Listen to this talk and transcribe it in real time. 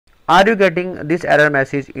Are you getting this error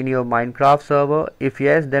message in your Minecraft server? If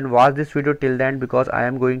yes, then watch this video till then because I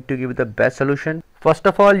am going to give you the best solution. First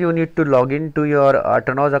of all, you need to log in to your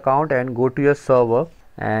Aternos account and go to your server.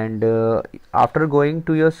 And after going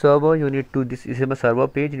to your server, you need to, this is my server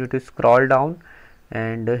page, you need to scroll down,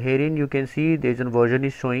 and herein you can see there is a version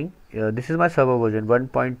is showing. This is my server version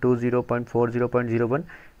 1.20.40.01,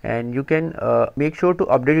 and you can make sure to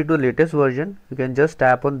update it to the latest version. You can just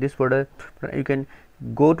tap on this folder, you can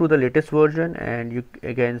go to the latest version, and you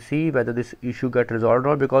can see whether this issue got resolved or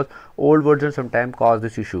not, because old version sometimes cause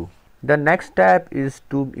this issue. The next step is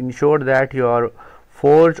to ensure that your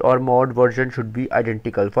forge or mod version should be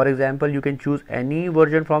identical. For example, you can choose any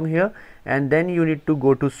version from here, and then you need to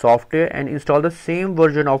go to software and install the same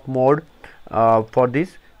version of mod for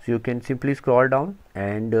this. So you can simply scroll down,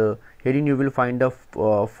 and herein you will find the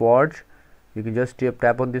forge. You can just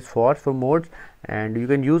tap on this forge for mods, and you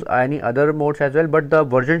can use any other mods as well, but the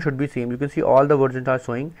version should be same. You can see all the versions are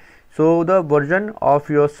showing. So the version of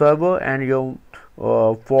your server and your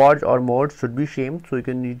forge or mods should be same. So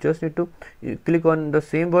you just need to click on the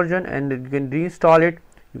same version, and you can reinstall it.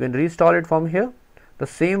 You can reinstall it from here, the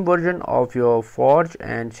same version of your forge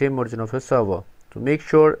and same version of your server. So make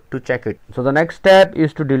sure to check it. So the next step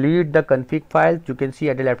is to delete the config files. You can see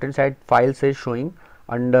at the left hand side files is showing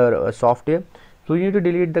under software. So you need to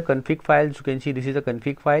delete the config files. You can see this is a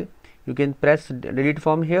config file. You can press delete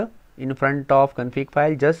from here in front of config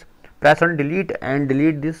file. Just press on delete and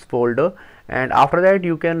delete this folder, and after that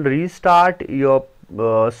you can restart your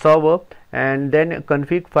server, and then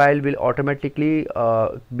config file will automatically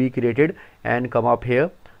be created and come up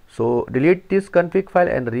here. So delete this config file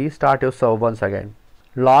and restart your server once again.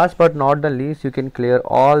 Last but not the least, you can clear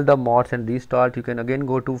all the mods and restart. You can again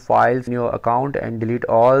go to files in your account and delete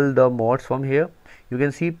all the mods from here. You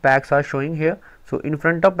can see packs are showing here. So in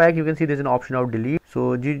front of pack you can see there is an option of delete.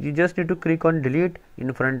 So you just need to click on delete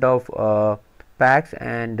in front of packs,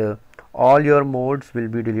 and all your mods will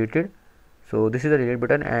be deleted. So this is the delete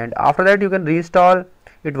button, and after that you can reinstall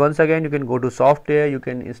it once again. You can go to software, you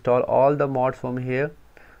can install all the mods from here.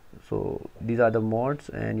 So these are the mods,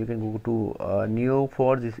 and you can go to new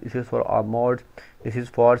forge. This is for our mods. This is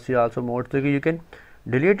for C also mods. So you can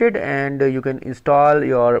delete it, and you can install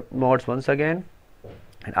your mods once again,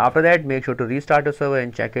 and after that make sure to restart your server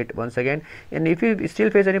and check it once again. And if you still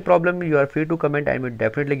face any problem, you are free to comment. I will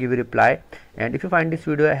definitely give you a reply. And if you find this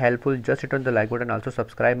video helpful, just hit on the like button. Also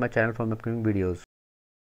subscribe my channel for upcoming videos.